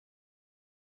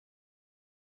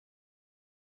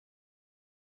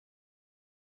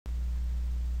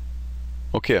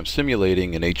Okay, I'm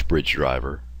simulating an H-bridge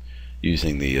driver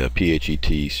using the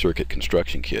PhET circuit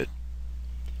construction kit.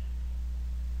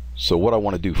 So what I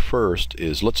want to do first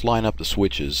is let's line up the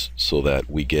switches so that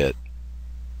we get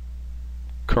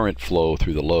current flow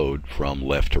through the load from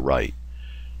left to right.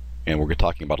 And we're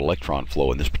talking about electron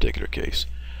flow in this particular case.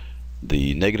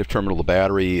 The negative terminal of the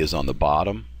battery is on the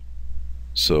bottom.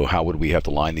 So how would we have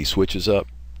to line these switches up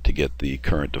to get the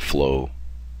current to flow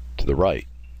to the right?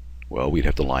 Well, we'd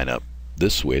have to line up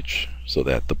this switch so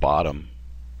that the bottom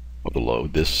of the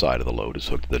load, this side of the load, is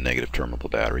hooked to the negative terminal of the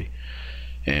battery.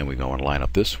 And we go and line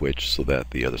up this switch so that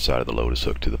the other side of the load is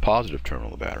hooked to the positive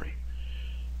terminal of the battery.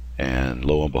 And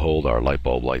lo and behold, our light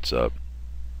bulb lights up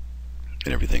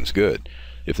and everything's good.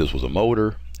 If this was a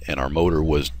motor and our motor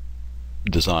was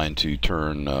designed to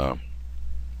turn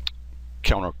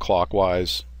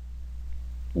counterclockwise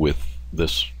with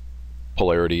this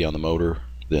polarity on the motor,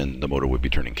 then the motor would be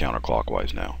turning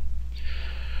counterclockwise now.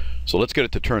 So let's get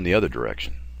it to turn the other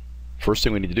direction. First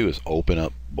thing we need to do is open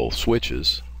up both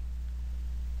switches,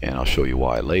 and I'll show you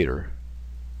why later.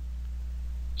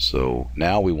 So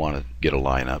now we want to get a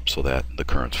line up so that the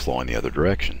current's flowing the other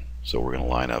direction. So we're going to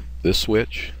line up this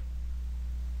switch,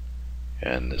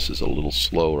 and this is a little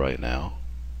slow right now,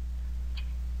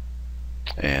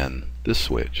 and this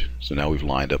switch. So now we've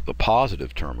lined up the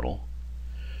positive terminal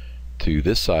to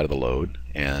this side of the load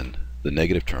and the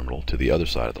negative terminal to the other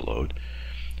side of the load,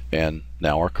 and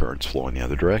now our current's flowing the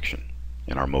other direction,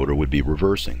 and our motor would be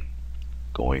reversing,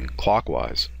 going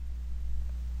clockwise.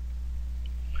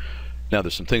 Now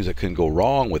there's some things that can go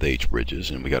wrong with H-bridges,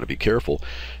 and we got to be careful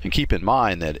and keep in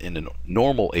mind that in a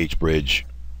normal H-bridge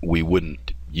we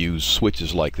wouldn't use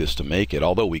switches like this to make it,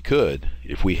 although we could.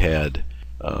 If we had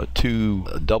a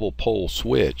double pole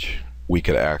switch, we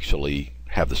could actually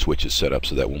have the switches set up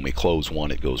so that when we close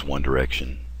one it goes one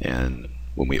direction, and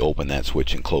when we open that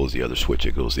switch and close the other switch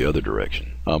it goes the other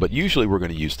direction. But usually we're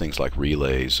going to use things like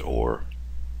relays or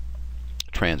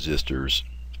transistors,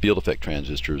 field effect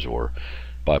transistors or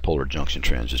bipolar junction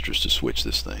transistors to switch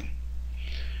this thing.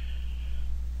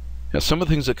 Now some of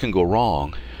the things that can go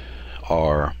wrong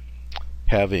are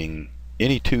having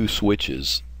any two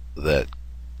switches that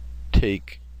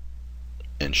take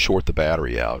and short the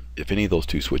battery out. If any of those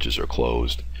two switches are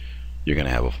closed, you're going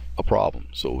to have a problem.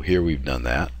 So here we've done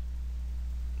that.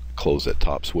 Close that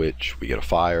top switch, we get a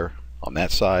fire on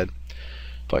that side.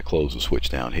 If I close the switch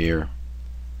down here,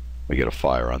 we get a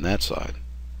fire on that side.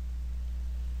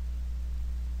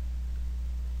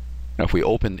 Now if we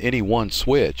open any one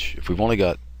switch, if we've only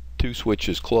got two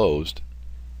switches closed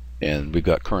and we've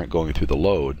got current going through the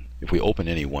load, if we open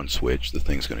any one switch, the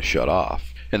thing's going to shut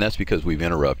off. And that's because we've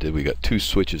interrupted. We've got two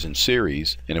switches in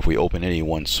series, and if we open any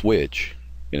one switch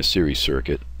in a series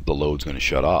circuit, the load's going to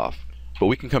shut off. But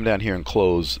we can come down here and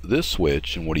close this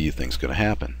switch, and what do you think is going to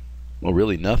happen? Well,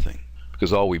 really nothing,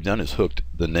 because all we've done is hooked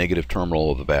the negative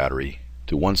terminal of the battery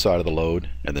to one side of the load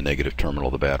and the negative terminal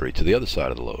of the battery to the other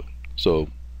side of the load. So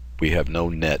we have no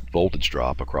net voltage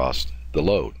drop across the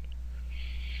load.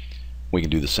 We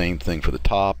can do the same thing for the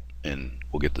top, and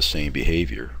we'll get the same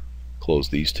behavior. Close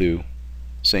these two,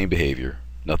 same behavior,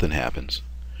 nothing happens.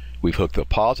 We've hooked the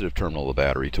positive terminal of the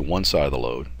battery to one side of the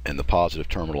load and the positive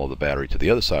terminal of the battery to the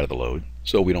other side of the load,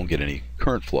 so we don't get any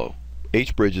current flow.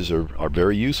 H-bridges are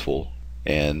very useful,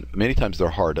 and many times they're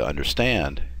hard to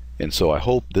understand, and so I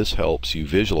hope this helps you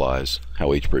visualize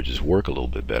how H-bridges work a little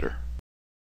bit better.